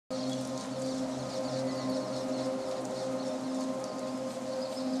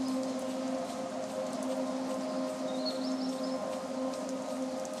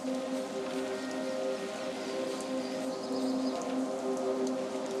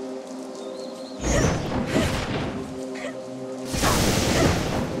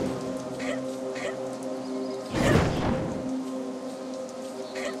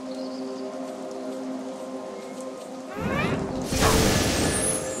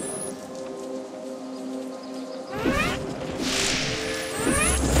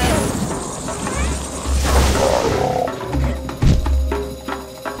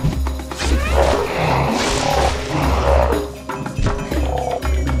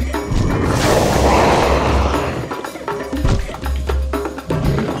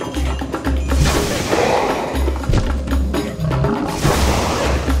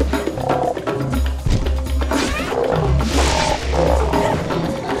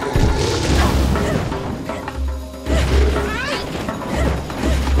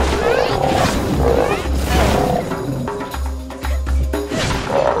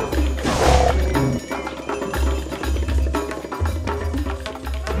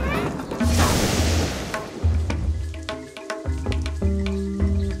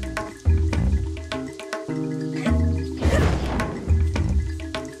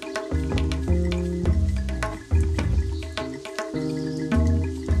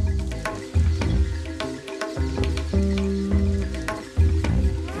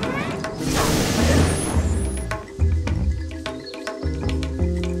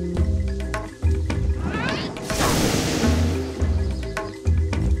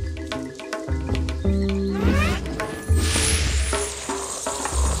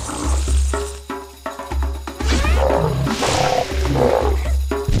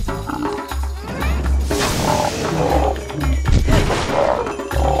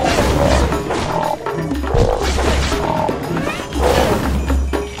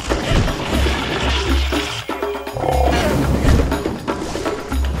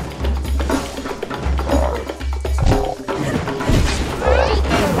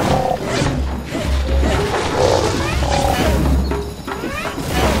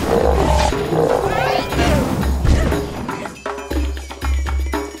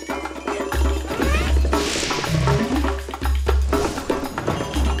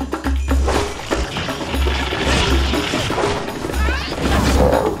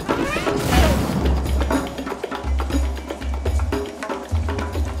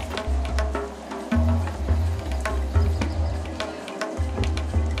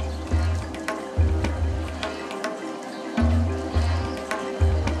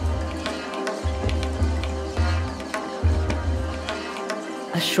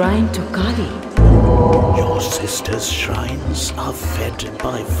shrine to Kali. Your sister's shrines are fed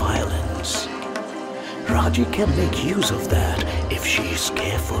by violence. Raji can make use of that if she's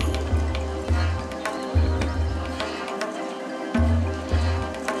careful.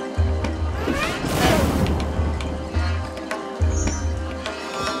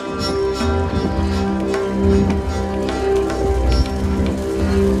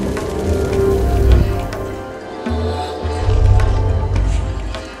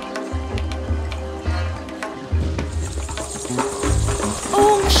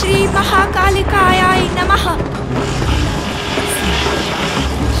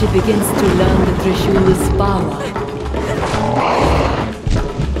 She begins to learn the Trishul's power.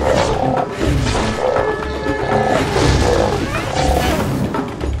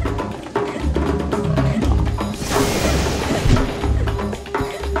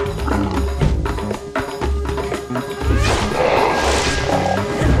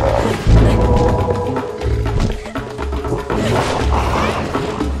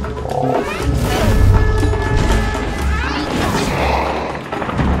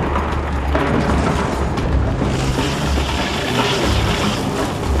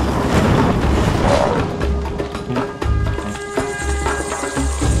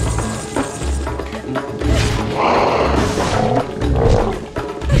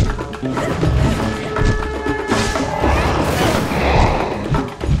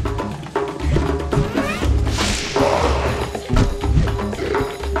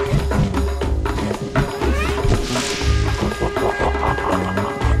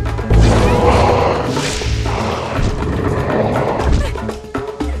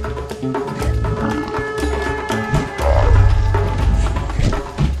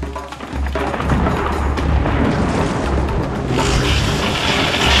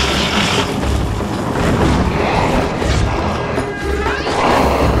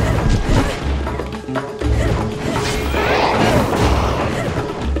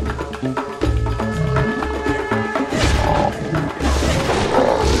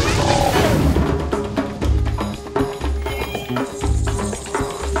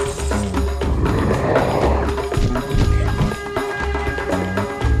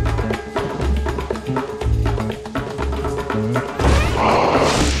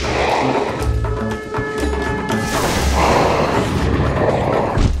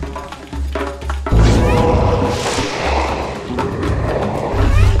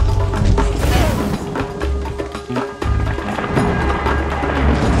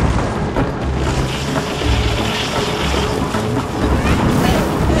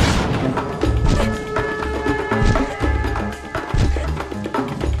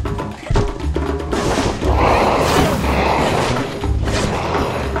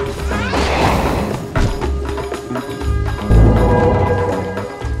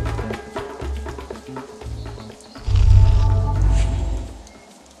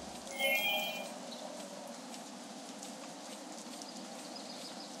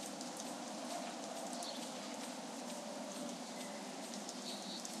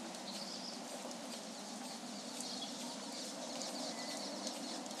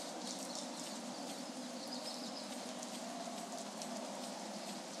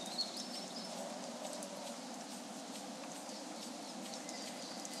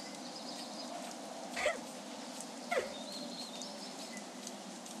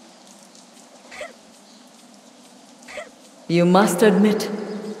 You must admit,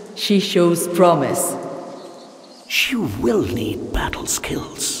 she shows promise. She will need battle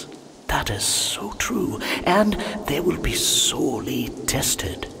skills. That is so true, and they will be sorely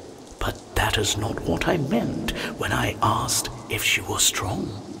tested. But that is not what I meant when I asked if she was strong.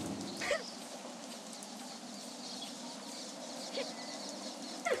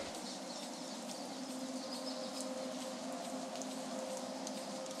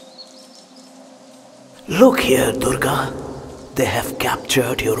 Look here, Durga. They have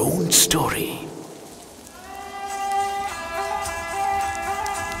captured your own story.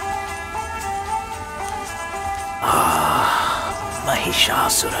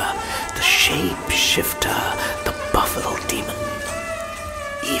 Mahishasura, the shape-shifter, the buffalo demon.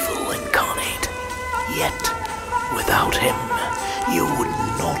 Evil incarnate. Yet, without him, you would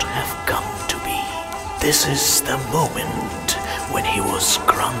not have come to be. This is the moment when he was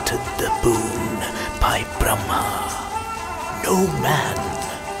granted the boon by Brahma. No man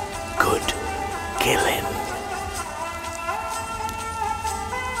could kill him.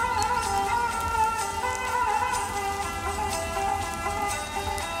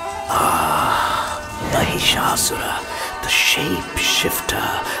 Mahishasura, the shape-shifter,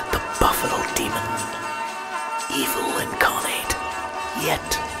 the buffalo demon. Evil incarnate.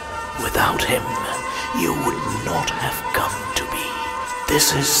 Yet, without him, you would not have come to be.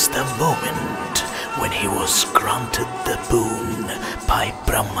 This is the moment when he was granted the boon by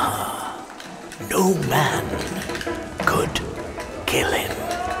Brahma. No man could kill him.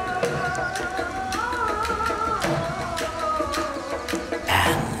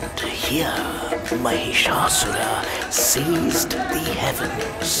 And here Mahishasura seized the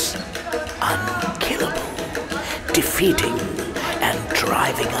heavens, unkillable, defeating and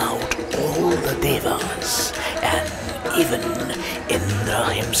driving out all the devas and even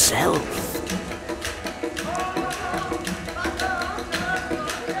Indra himself.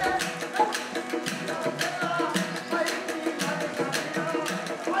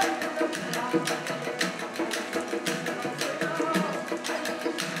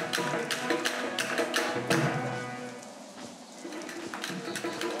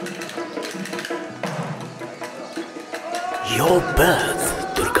 Your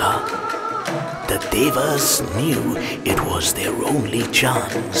birth, Durga. The Devas knew it was their only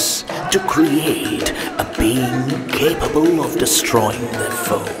chance to create a being capable of destroying their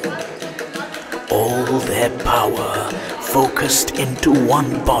foe. All their power focused into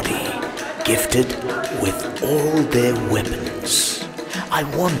one body, gifted with all their weapons. I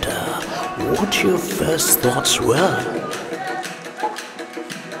wonder what your first thoughts were.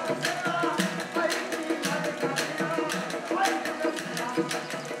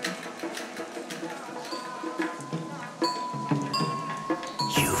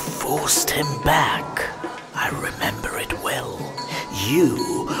 Forced him back. I remember it well.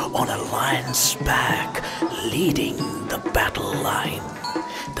 You on a lion's back, leading the battle line.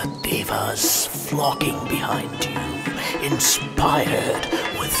 The devas flocking behind you, inspired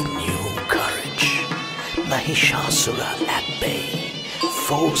with new courage. Mahishasura at bay,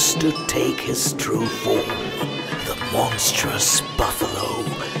 forced to take his true form. The monstrous buffalo,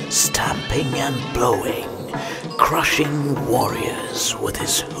 stamping and blowing, crushing warriors with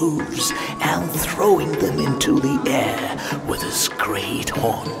his hooves and throwing them into the air with his great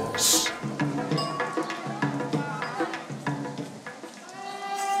horns.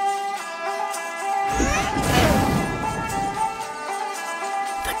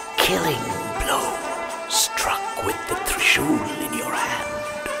 The killing blow struck with the Trishul in your hand.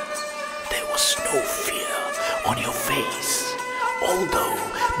 There was no fear on your face, although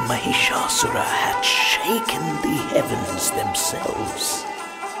Mahishasura had shaken the heavens themselves.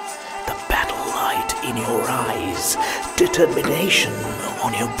 The battle light in your eyes, determination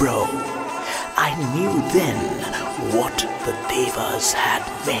on your brow. I knew then what the Devas had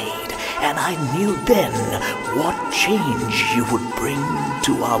made, and I knew then what change you would bring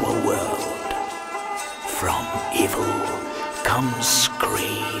to our world. From evil comes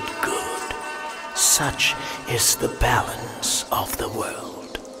great good. Such is the balance of the world.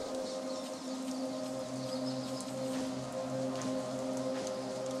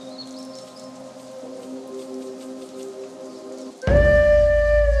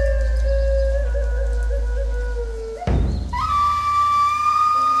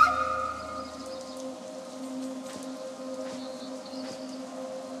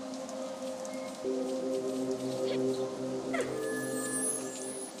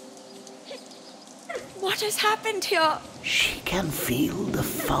 What has happened here? She can feel the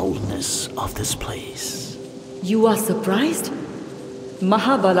foulness of this place. You are surprised?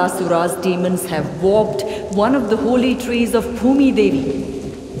 Mahabalasura's demons have warped one of the holy trees of Bhumi Devi.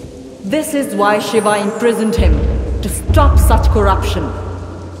 This is why Shiva imprisoned him, to stop such corruption.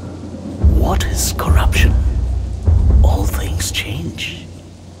 What is corruption? All things change.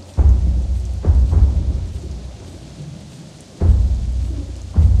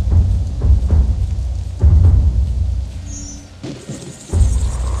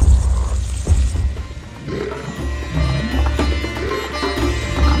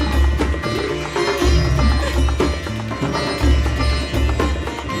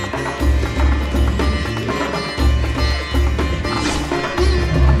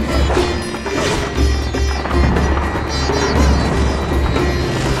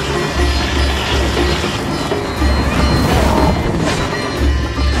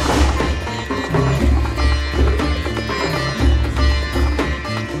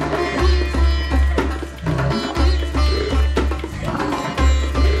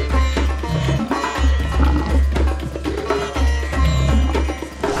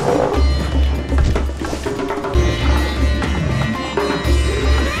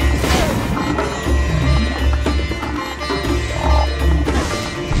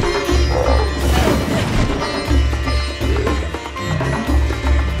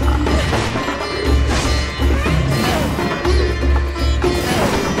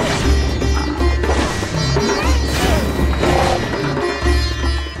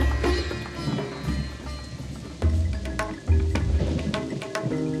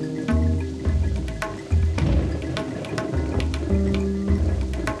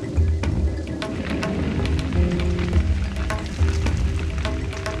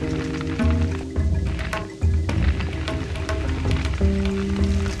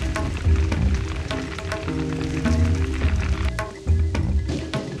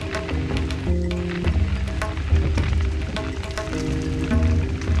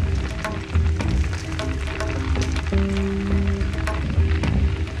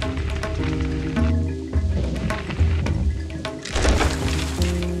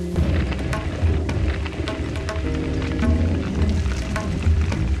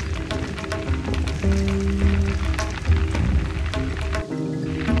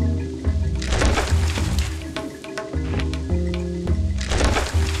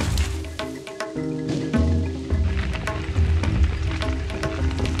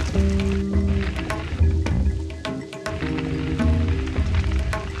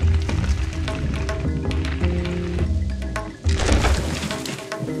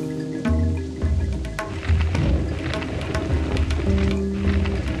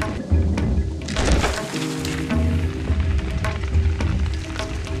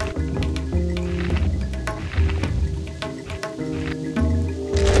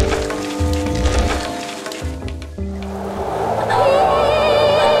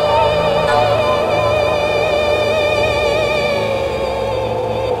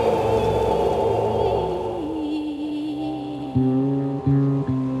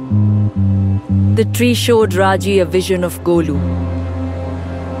 tree showed Raji a vision of Golu,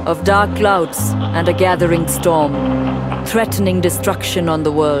 of dark clouds and a gathering storm, threatening destruction on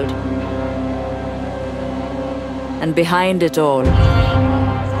the world. And behind it all,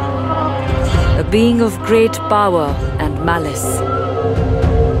 a being of great power and malice.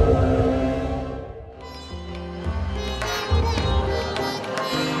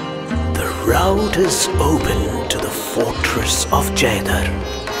 The route is open to the fortress of Jaidar.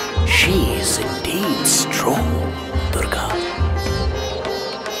 She is indeed strong, Durga.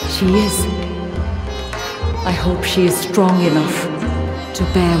 She is. I hope she is strong enough to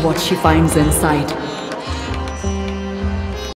bear what she finds inside.